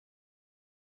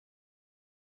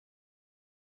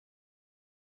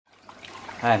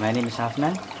Hi, my name is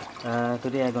Afnan.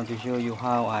 Today I'm going to show you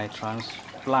how I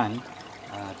transplant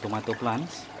tomato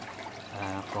plants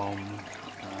from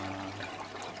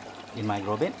in my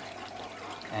grow bed.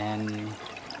 And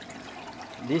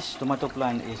this tomato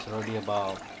plant is already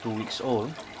about 2 weeks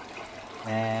old,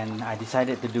 and I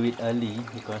decided to do it early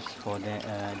because for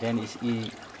then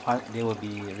they will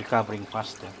be recovering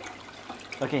faster.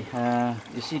 Okay,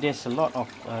 you see there's a lot of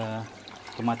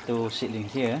tomato seedling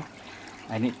here.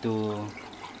 I need to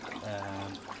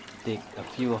take a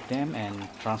few of them and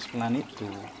transplant it to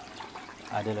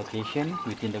other location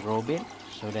within the grow bed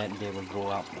so that they will grow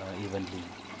up evenly.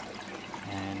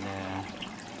 And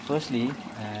firstly,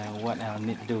 what I'll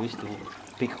need to do is to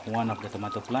pick one of the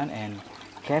tomato plant and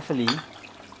carefully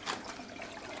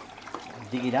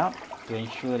dig it out to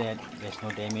ensure that there's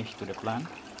no damage to the plant.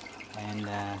 And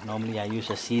normally I use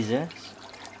a scissors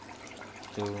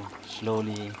to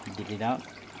slowly dig it out.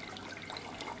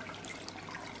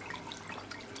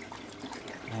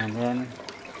 And then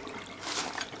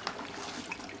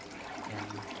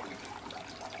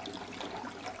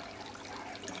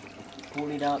pull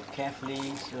it out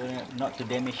carefully so not to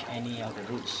damage any of the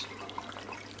roots.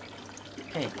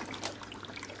 Okay,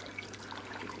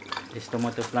 this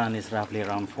tomato plant is roughly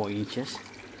around 4 inches.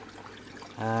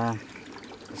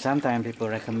 Sometimes people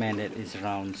recommend that it's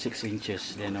around 6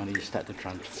 inches, then only you start to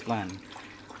transplant.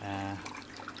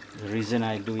 The reason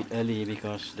I do it early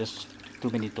because there's too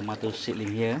many tomato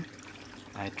seedling here.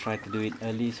 I try to do it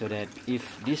early so that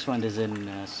if this one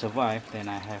doesn't survive, then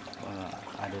I have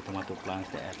other tomato plants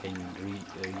that I can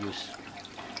use.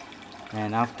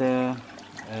 And after,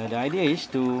 the idea is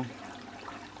to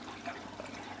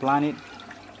plant it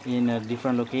in a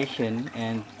different location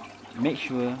and make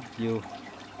sure you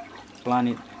plant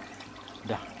it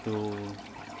to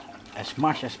as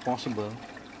much as possible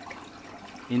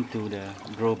into the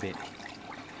grow bed.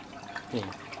 Okay,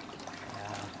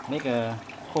 make a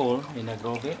hole in the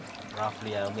grow bed.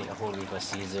 Roughly I'll make a hole with a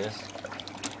scissors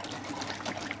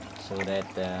so that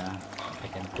I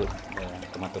can put the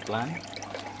tomato plant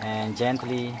and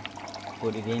gently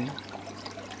put it in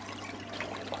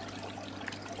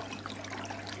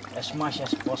as much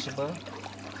as possible,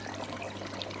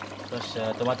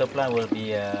 because tomato plant will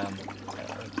be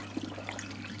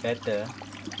better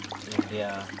if they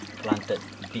are planted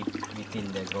deep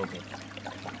within the grow bed.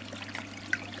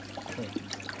 Okay.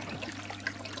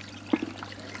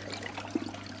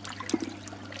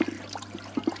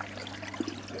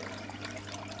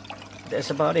 That's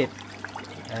about it,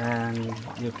 and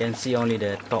you can see only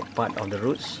the top part of the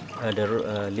roots,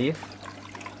 the leaf,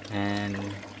 and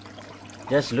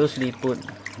just loosely put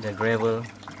the gravel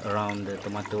around the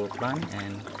tomato plant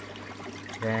and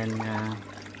then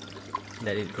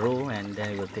let it grow, and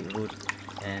then it will take root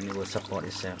and it will support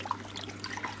itself.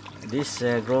 This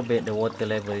grow bed, the water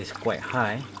level is quite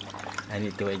high. I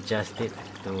need to adjust it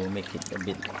to make it a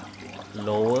bit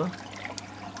lower,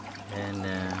 and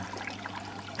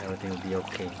everything will be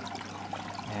okay.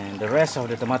 And the rest of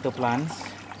the tomato plants,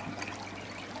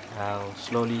 I'll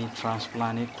slowly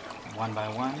transplant it one by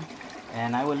one,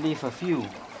 and I will leave a few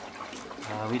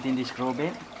within this grow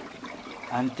bed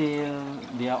until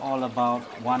they are all about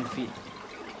 1 feet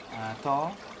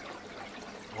tall.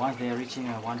 Once they are reaching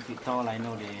 1 feet tall, I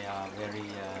know they are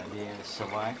they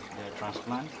survive the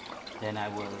transplant. Then I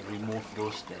will remove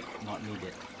those that not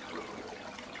needed.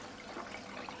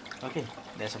 Okay,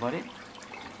 that's about it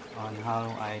on how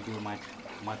I do my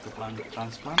tomato plant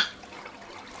transplant.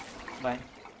 Bye.